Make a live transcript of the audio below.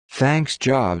Thanks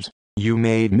Jobs, you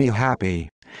made me happy.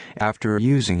 After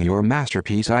using your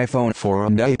masterpiece iPhone 4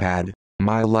 and iPad,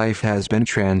 my life has been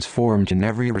transformed in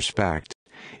every respect.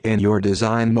 In your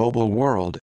design mobile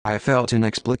world, I felt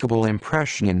inexplicable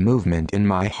impression and movement in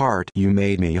my heart. You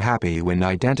made me happy when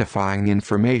identifying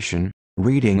information,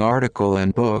 reading article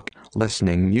and book,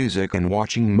 listening music and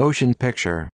watching motion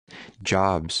picture.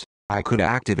 Jobs, I could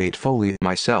activate fully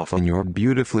myself on your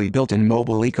beautifully built-in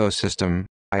mobile ecosystem.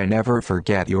 I never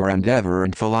forget your endeavor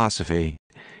and philosophy.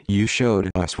 You showed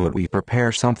us what we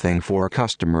prepare something for a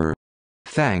customer.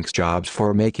 Thanks Jobs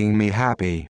for making me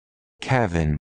happy. Kevin.